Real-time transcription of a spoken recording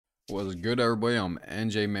What's good, everybody? I'm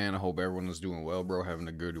NJ, man. I hope everyone is doing well, bro. Having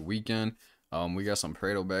a good weekend. We got some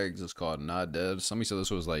Fredo bags. It's called Not Dead. Somebody said this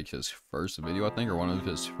was like his first video, I think, or one of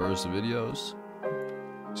his first videos.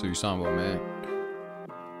 So you talking about, man?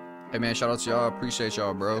 Hey, man, shout out to y'all. Appreciate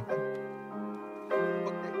y'all, bro.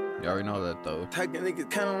 You already know that, though. Take a nigga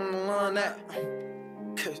count on the line that.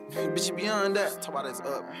 Bitch, you beyond that. Talk about it's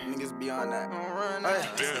up. Niggas beyond that.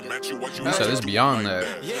 You said it's beyond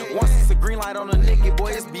that. Yeah, once it's a green light on a nigga,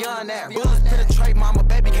 boy, it's beyond that. Bullets penetrate, mama,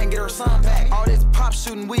 baby can't get her son back. All this pop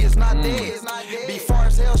shooting, we is not dead. Be far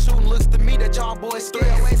as hell shooting, looks to me that y'all boys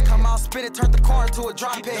scared. Ways come out, spin it, turn the car into a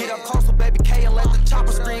drop head. Get up closer, baby K, and let the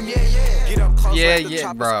chopper scream, yeah, yeah. Get up close, let the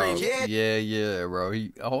chopper bro. scream, Yeah, bro.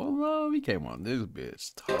 He came on this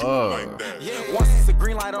bitch tough. Yeah, once it's a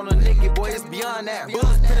green light on a nigga, boy, it's beyond that.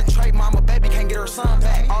 Bullets penetrate, mama, baby can't get her son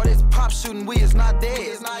back. All this pop shooting, we is not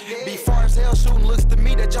dead. Be far as hell shooting, looks to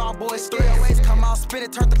me that y'all boys scared. Ways come out, spin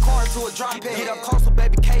it, turn the car into a drop head. Get up closer,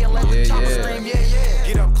 baby K, and let the chopper scream, yeah, yeah.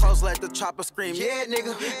 Get up close, let the chopper scream, yeah,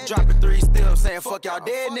 nigga. Dropping three, still saying fuck y'all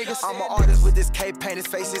dead niggas. I'm an artist with this K, paint his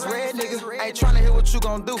face is red, nigga. Ain't tryna hear what you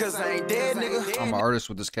gon' do, cause I ain't dead, nigga. I'm an artist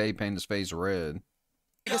with this K, paint his face red.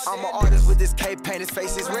 I'm an artist with this K, paint his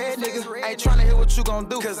face is red, nigga. Ain't tryna hear what you gon'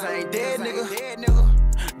 do, cause I ain't dead,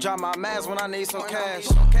 nigga. Drop my mask when I need some cash.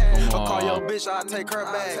 I'll call your bitch, I'll take her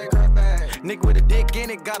back. Nigga with a dick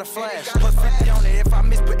in it, got a flash. Plus 50 on it if I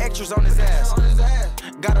miss, put extras on his ass.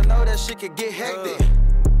 Gotta know that shit could get hectic.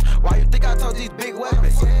 Why you think I told these big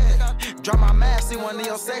weapons? Drop my mask, see one in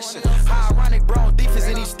your section. How ironic, bro, on defense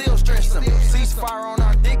and he still stretched them. Ceasefire on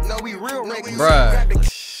our dick, no, we real reckless.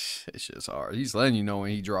 Bruh. It's just hard. He's letting you know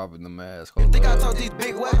when he dropping the mask. You think I told these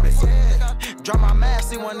big weapons? Drop my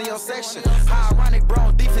mask, see one in your section. How ironic, bro,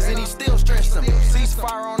 on defense and he still stretched them.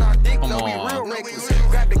 Ceasefire on our dick, no, we real reckless.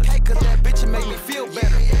 Grab the cake, cause that bitch make me feel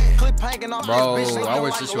better. Clip hanging off bro, this bitch. I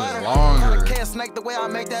wish this was longer. Can't snake the way I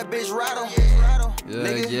make that bitch rattle.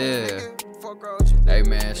 Yeah. Hey,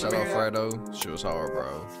 man, shout out Fredo. Shit was hard,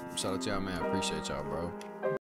 bro. Shout out to y'all, man. Appreciate y'all, bro.